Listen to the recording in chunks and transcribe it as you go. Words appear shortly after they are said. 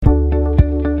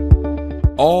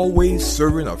always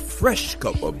serving a fresh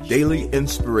cup of daily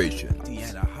inspiration.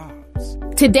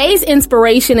 Today's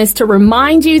inspiration is to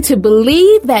remind you to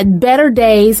believe that better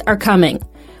days are coming.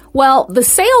 Well, the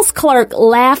sales clerk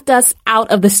laughed us out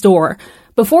of the store.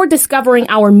 Before discovering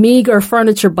our meager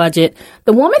furniture budget,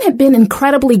 the woman had been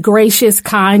incredibly gracious,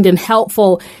 kind, and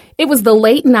helpful. It was the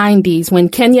late 90s when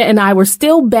Kenya and I were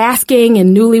still basking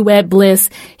in newlywed bliss.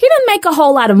 He didn't make a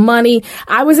whole lot of money.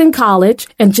 I was in college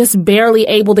and just barely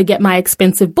able to get my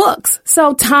expensive books.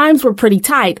 So times were pretty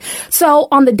tight. So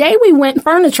on the day we went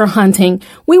furniture hunting,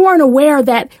 we weren't aware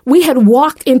that we had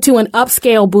walked into an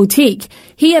upscale boutique.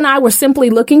 He and I were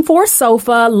simply looking for a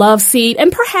sofa, love seat,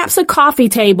 and perhaps a coffee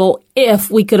table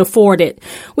if we could afford it.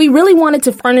 We really wanted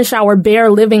to furnish our bare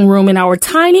living room in our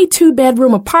tiny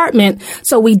 2-bedroom apartment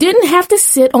so we didn't have to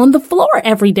sit on the floor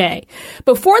every day.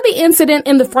 Before the incident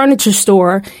in the furniture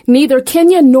store, neither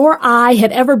Kenya nor I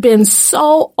had ever been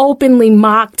so openly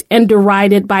mocked and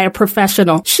derided by a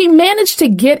professional. She managed to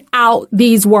get out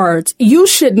these words: "You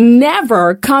should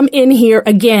never come in here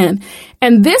again."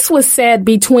 And this was said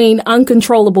between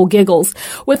uncontrollable giggles.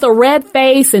 With a red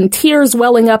face and tears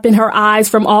welling up in her eyes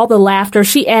from all the laughter,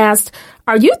 she asked,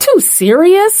 "Are you too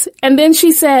serious?" And then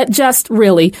she said, "Just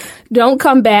really, don't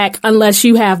come back unless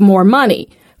you have more money."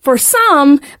 For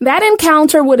some, that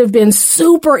encounter would have been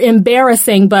super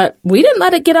embarrassing, but we didn't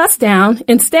let it get us down.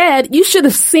 Instead, you should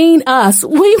have seen us.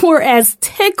 We were as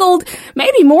tickled,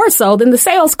 maybe more so than the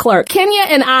sales clerk. Kenya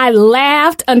and I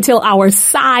laughed until our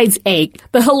sides ached.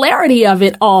 The hilarity of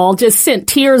it all just sent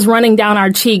tears running down our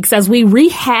cheeks as we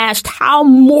rehashed how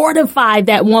mortified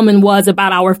that woman was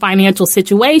about our financial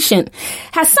situation.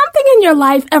 Has something in your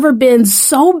life ever been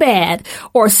so bad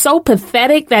or so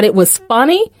pathetic that it was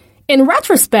funny? In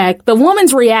retrospect, the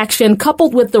woman's reaction,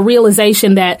 coupled with the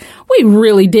realization that we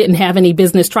really didn't have any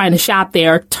business trying to shop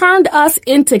there, turned us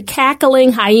into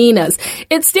cackling hyenas.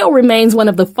 It still remains one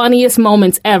of the funniest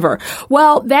moments ever.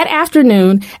 Well, that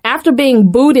afternoon, after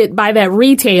being booted by that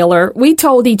retailer, we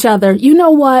told each other, you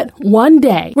know what? One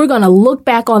day, we're going to look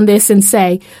back on this and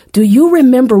say, do you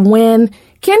remember when?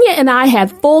 Kenya and I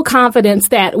had full confidence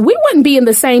that we wouldn't be in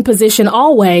the same position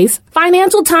always.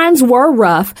 Financial times were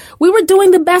rough. We were doing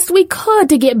the best we could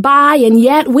to get by, and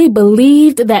yet we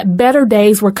believed that better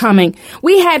days were coming.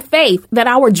 We had faith that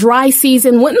our dry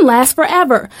season wouldn't last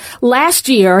forever. Last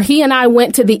year, he and I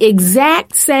went to the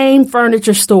exact same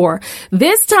furniture store.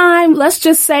 This time, let's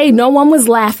just say no one was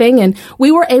laughing, and we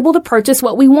were able to purchase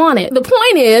what we wanted. The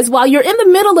point is, while you're in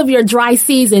the middle of your dry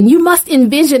season, you must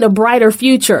envision a brighter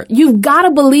future. You've got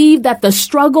to believe that the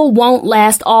struggle won't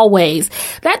last always.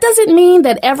 That doesn't mean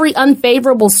that every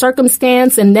unfavorable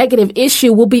circumstance and negative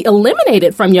issue will be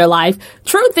eliminated from your life.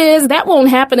 Truth is, that won't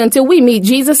happen until we meet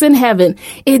Jesus in heaven.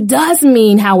 It does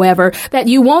mean, however, that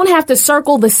you won't have to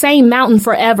circle the same mountain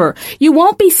forever. You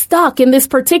won't be stuck in this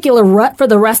particular rut for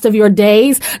the rest of your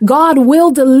days. God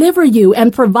will deliver you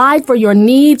and provide for your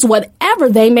needs, whatever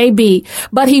they may be.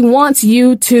 But He wants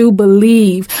you to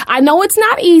believe. I know it's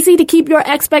not easy to keep your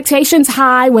expectations high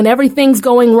when everything's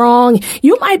going wrong.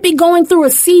 You might be going through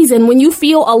a season when you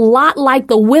feel a lot like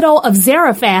the widow of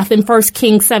Zarephath in 1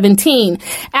 Kings 17.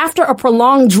 After a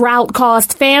prolonged drought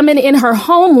caused famine in her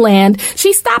homeland,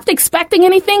 she stopped expecting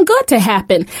anything good to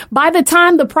happen. By the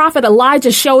time the prophet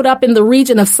Elijah showed up in the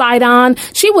region of Sidon,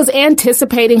 she was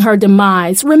anticipating her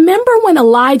demise. Remember when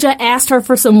Elijah asked her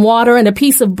for some water and a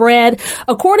piece of bread?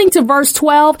 According to verse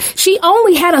 12, she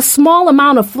only had a small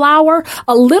amount of flour,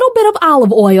 a little bit of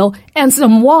olive oil, and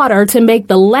some water to make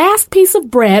the last piece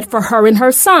of bread for her and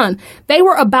her son. They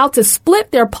were about to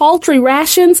split their paltry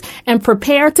rations and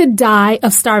prepare to die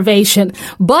of starvation.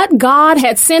 But God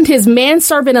had sent His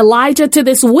manservant Elijah to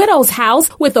this widow's house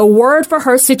with a word for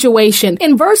her situation.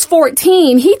 In verse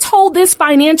 14, he told this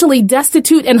financially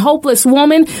destitute and hopeless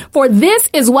woman, "For this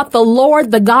is what the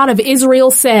Lord, the God of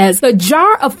Israel, says, the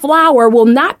jar of flour will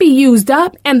not be used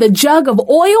up, and the jug of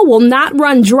oil will not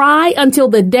run dry until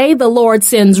the day the Lord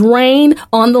sends rain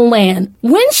on the land."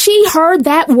 When she heard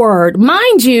that word,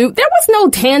 mind you, there was no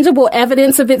tangible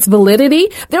evidence of its validity.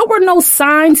 There were no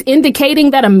signs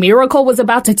indicating that a miracle was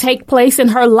about to take place in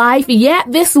her life, yet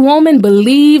this woman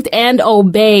believed and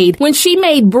obeyed. When she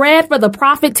made bread for the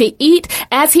prophet to eat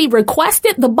as he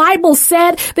requested, the Bible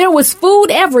said there was food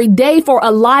every day for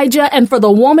Elijah and for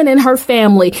the woman and her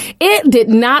family. It did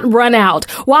not run out.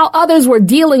 While others were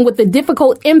dealing with the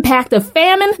difficult impact of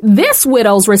famine, this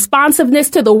widow's responsiveness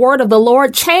to the word of the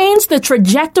Lord changed the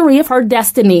trajectory of her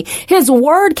destiny. His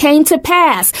word came to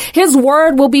pass. His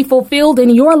word will be fulfilled in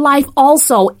your life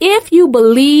also if you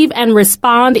believe and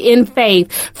respond in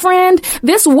faith. Friend,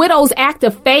 this widow's act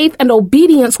of faith and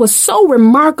obedience was so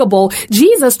remarkable.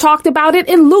 Jesus talked about it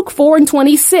in Luke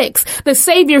 4:26. The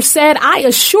Savior said, I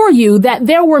assure you that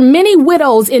there were many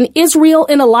widows in Israel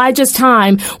in Elijah's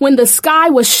time when the sky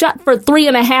was shut for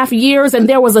 3.5 years and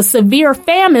there was a severe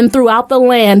famine throughout the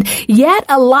land. Yet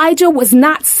Elijah was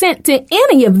not sent to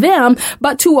any of them,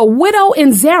 but to a widow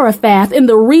in Zarephath in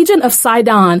the region of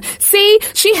Sidon. See,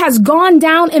 she has gone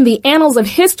down in the annals of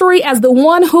history as the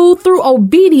one who, through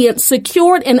obedience,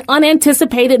 secured an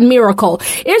unanticipated miracle.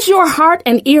 Is your heart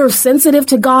and ear sensitive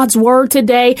to God's word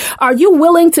today? Are you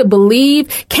willing to believe?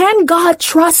 Can God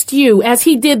trust you as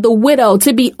he did the widow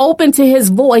to be open to his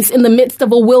voice in the midst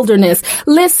of a wilderness?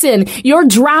 Listen, your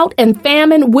drought and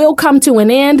famine will come to an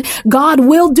end. God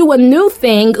will do a new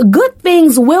thing. Good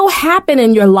things will happen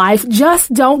in your life.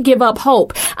 Just don't give up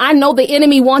hope. I know the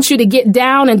enemy wants you to get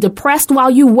down and depressed while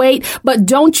you wait, but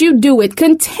don't you do it.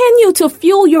 Continue to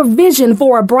fuel your vision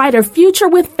for a brighter future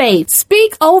with faith.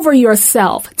 Speak over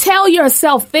yourself. Tell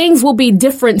yourself things will be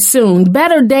different soon.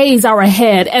 Better days are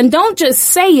ahead. And don't just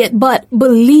say it, but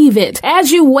believe it.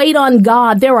 As you wait on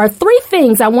God, there are 3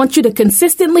 things I want you to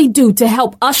consistently do to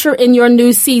help usher in your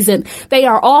new season. They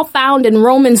are all found in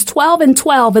Romans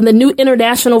 12:12 in the New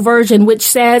International Version, which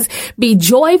says, be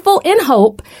joyful in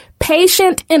hope,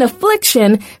 patient in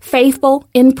affliction, faithful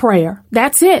in prayer.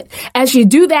 That's it. As you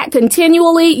do that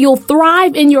continually, you'll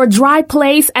thrive in your dry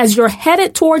place as you're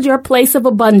headed toward your place of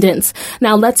abundance.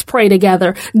 Now let's pray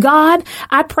together. God,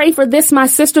 I pray for this, my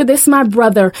sister, this, my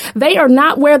brother. They are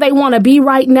not where they want to be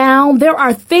right now. There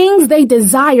are things they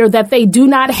desire that they do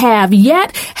not have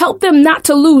yet. Help them not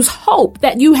to lose hope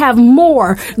that you have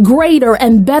more, greater,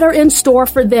 and better in store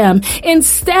for them.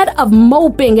 Instead of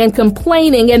moping and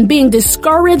complaining and being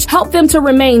discouraged, help them to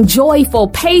remain joyful,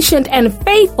 patient, and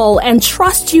faithful, and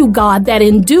trust you, God, that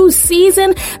in due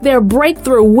season, their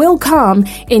breakthrough will come.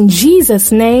 In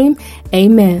Jesus' name,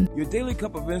 amen. Your Daily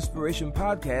Cup of Inspiration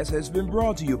podcast has been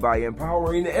brought to you by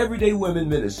Empowering Everyday Women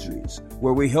Ministries,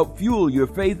 where we help fuel your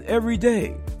faith every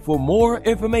day. For more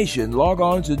information, log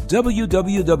on to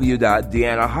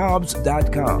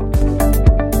www.deannahobbs.com.